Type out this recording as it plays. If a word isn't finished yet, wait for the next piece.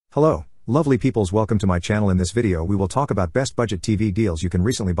Hello, lovely peoples, welcome to my channel. In this video we will talk about best budget TV deals you can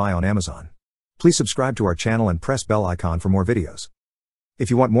recently buy on Amazon. Please subscribe to our channel and press bell icon for more videos. If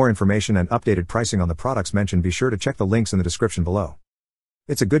you want more information and updated pricing on the products mentioned, be sure to check the links in the description below.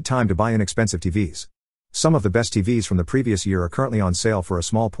 It's a good time to buy inexpensive TVs. Some of the best TVs from the previous year are currently on sale for a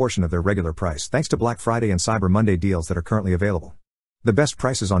small portion of their regular price thanks to Black Friday and Cyber Monday deals that are currently available. The best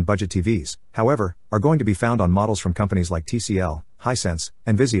prices on budget TVs, however, are going to be found on models from companies like TCL, Hisense,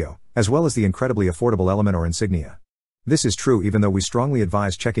 and Vizio, as well as the incredibly affordable Element or Insignia. This is true even though we strongly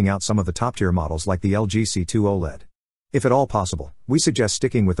advise checking out some of the top-tier models like the LG C2 OLED. If at all possible, we suggest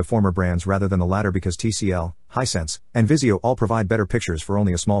sticking with the former brands rather than the latter because TCL, Hisense, and Vizio all provide better pictures for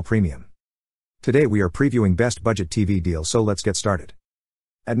only a small premium. Today we are previewing best budget TV deals, so let's get started.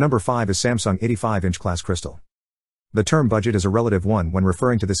 At number 5 is Samsung 85-inch class crystal. The term budget is a relative one when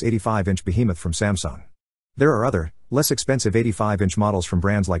referring to this 85-inch behemoth from Samsung. There are other, less expensive 85-inch models from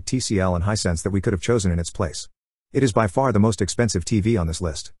brands like TCL and Hisense that we could have chosen in its place. It is by far the most expensive TV on this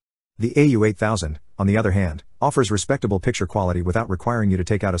list. The AU8000, on the other hand, offers respectable picture quality without requiring you to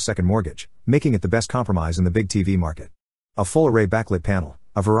take out a second mortgage, making it the best compromise in the big TV market. A full-array backlit panel,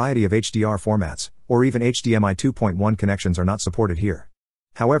 a variety of HDR formats, or even HDMI 2.1 connections are not supported here.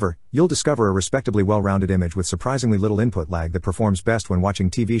 However, you'll discover a respectably well-rounded image with surprisingly little input lag that performs best when watching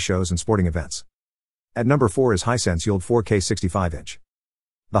TV shows and sporting events. At number 4 is Hisense ULED 4K 65-inch.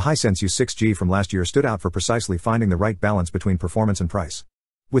 The Hisense U6G from last year stood out for precisely finding the right balance between performance and price.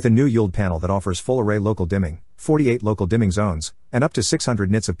 With a new ULED panel that offers full-array local dimming, 48 local dimming zones, and up to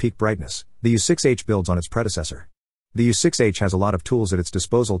 600 nits of peak brightness, the U6H builds on its predecessor. The U6H has a lot of tools at its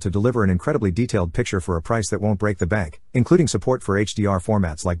disposal to deliver an incredibly detailed picture for a price that won't break the bank, including support for HDR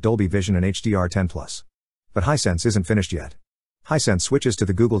formats like Dolby Vision and HDR10+. But Hisense isn't finished yet. Hisense switches to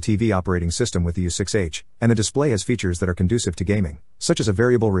the Google TV operating system with the U6H, and the display has features that are conducive to gaming, such as a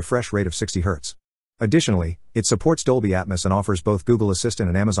variable refresh rate of 60 Hz. Additionally, it supports Dolby Atmos and offers both Google Assistant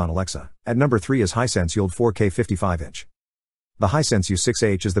and Amazon Alexa. At number 3 is Hisense ULED 4K 55-inch. The Hisense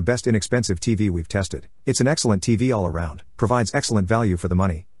U6H is the best inexpensive TV we've tested. It's an excellent TV all around, provides excellent value for the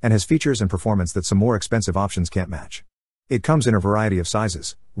money, and has features and performance that some more expensive options can't match. It comes in a variety of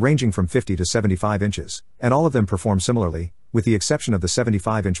sizes, ranging from 50 to 75 inches, and all of them perform similarly, with the exception of the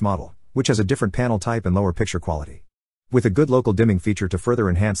 75-inch model, which has a different panel type and lower picture quality. With a good local dimming feature to further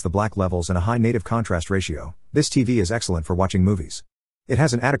enhance the black levels and a high native contrast ratio, this TV is excellent for watching movies. It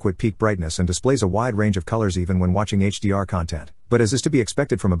has an adequate peak brightness and displays a wide range of colors even when watching HDR content, but as is to be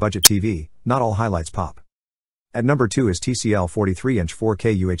expected from a budget TV, not all highlights pop. At number 2 is TCL 43-inch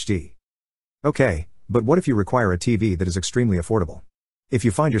 4K UHD. Okay, but what if you require a TV that is extremely affordable? If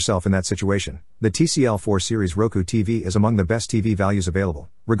you find yourself in that situation, the TCL 4 Series Roku TV is among the best TV values available,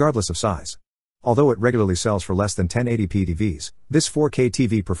 regardless of size. Although it regularly sells for less than 1080p TVs, this 4K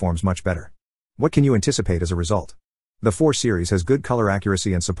TV performs much better. What can you anticipate as a result? The 4 Series has good color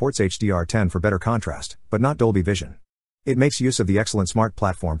accuracy and supports HDR10 for better contrast, but not Dolby Vision. It makes use of the excellent smart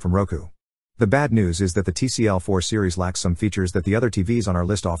platform from Roku. The bad news is that the TCL 4 Series lacks some features that the other TVs on our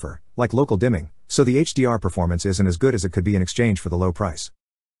list offer, like local dimming, so the HDR performance isn't as good as it could be in exchange for the low price.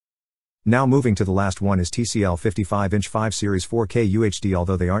 Now moving to the last one is TCL 55-inch 5 Series 4K UHD.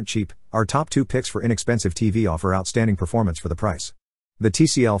 Although they aren't cheap, our top 2 picks for inexpensive TV offer outstanding performance for the price. The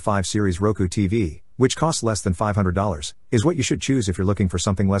TCL 5 Series Roku TV, which costs less than $500, is what you should choose if you're looking for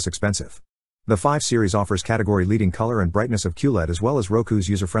something less expensive. The 5 Series offers category-leading color and brightness of QLED as well as Roku's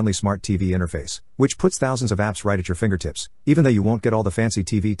user-friendly smart TV interface, which puts thousands of apps right at your fingertips, even though you won't get all the fancy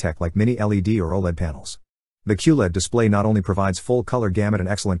TV tech like mini LED or OLED panels. The QLED display not only provides full color gamut and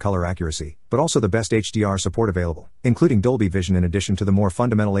excellent color accuracy, but also the best HDR support available, including Dolby Vision in addition to the more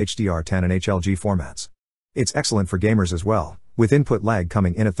fundamental HDR10 and HLG formats. It's excellent for gamers as well, with input lag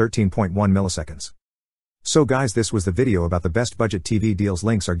coming in at 13.1 milliseconds. So guys, this was the video about the best budget TV deals.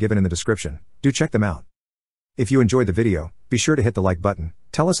 Links are given in the description, do check them out. If you enjoyed the video, be sure to hit the like button,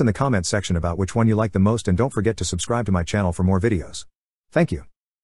 tell us in the comments section about which one you like the most, and don't forget to subscribe to my channel for more videos. Thank you.